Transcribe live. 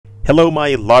Hello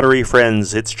my lottery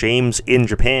friends, it's James in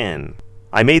Japan.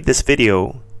 I made this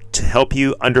video to help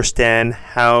you understand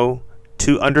how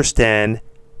to understand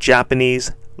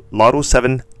Japanese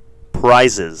LOTO7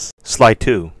 prizes. Slide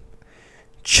 2.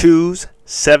 Choose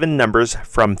 7 numbers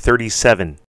from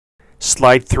 37.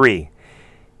 Slide 3.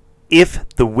 If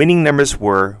the winning numbers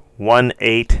were 1,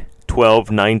 8,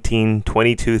 12, 19,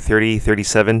 22, 30,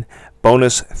 37,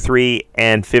 bonus 3,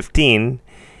 and 15,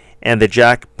 and the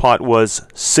jackpot was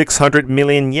 600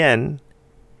 million yen,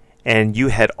 and you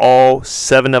had all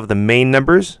 7 of the main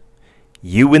numbers,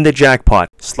 you win the jackpot.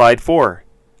 Slide 4.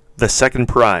 The second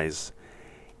prize.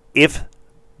 If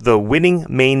the winning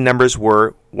main numbers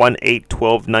were 1, 8,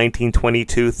 12, 19,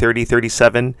 22, 30,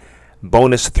 37,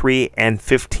 bonus 3, and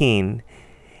 15,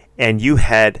 and you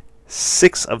had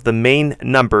 6 of the main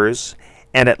numbers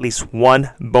and at least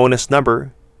 1 bonus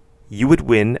number, you would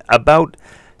win about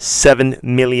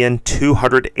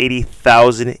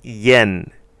 7,280,000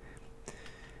 yen.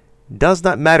 Does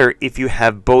not matter if you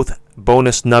have both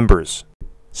bonus numbers.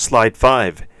 Slide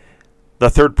 5.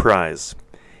 The third prize.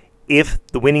 If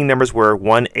the winning numbers were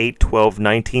 1, 8, 12,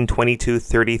 19, 22,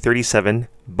 30, 37,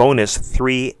 bonus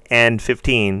 3 and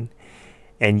 15,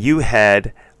 and you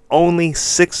had only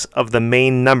 6 of the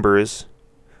main numbers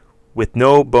with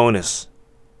no bonus,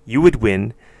 you would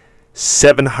win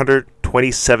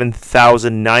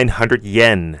 727,900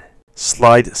 yen.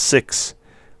 Slide 6.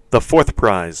 The fourth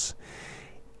prize.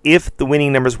 If the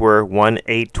winning numbers were 1,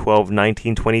 8, 12,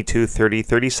 19, 22, 30,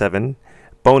 37,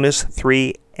 bonus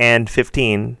 3 and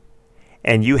 15,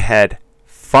 and you had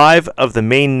 5 of the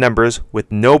main numbers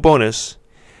with no bonus,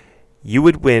 you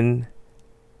would win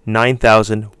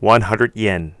 9,100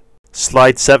 yen.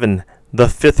 Slide 7. The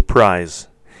fifth prize.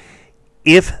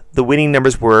 If the winning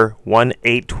numbers were 1,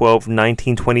 8, 12,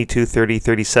 19, 22, 30,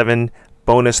 37,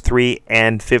 bonus 3,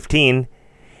 and 15,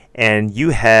 and you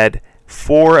had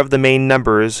 4 of the main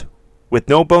numbers with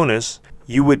no bonus,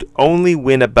 you would only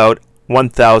win about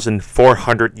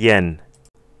 1,400 yen.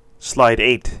 Slide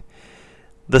 8.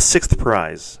 The sixth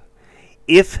prize.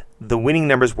 If the winning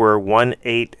numbers were 1,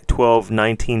 8, 12,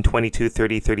 19, 22,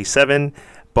 30, 37,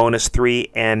 bonus 3,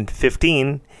 and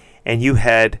 15, and you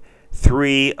had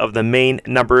 3 of the main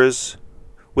numbers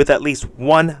with at least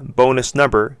 1 bonus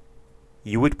number,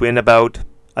 you would win about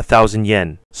 1,000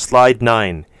 yen. Slide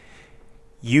 9.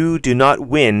 You do not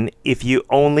win if you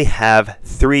only have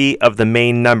 3 of the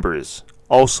main numbers.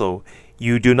 Also,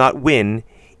 you do not win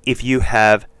if you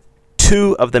have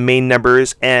 2 of the main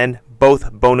numbers and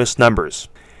both bonus numbers.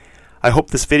 I hope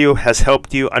this video has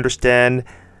helped you understand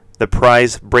the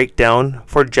prize breakdown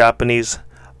for Japanese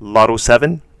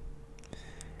LOTO7.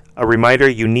 A reminder,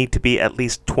 you need to be at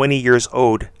least 20 years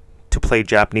old to play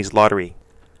Japanese lottery.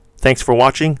 Thanks for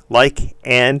watching, like,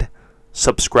 and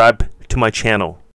subscribe to my channel.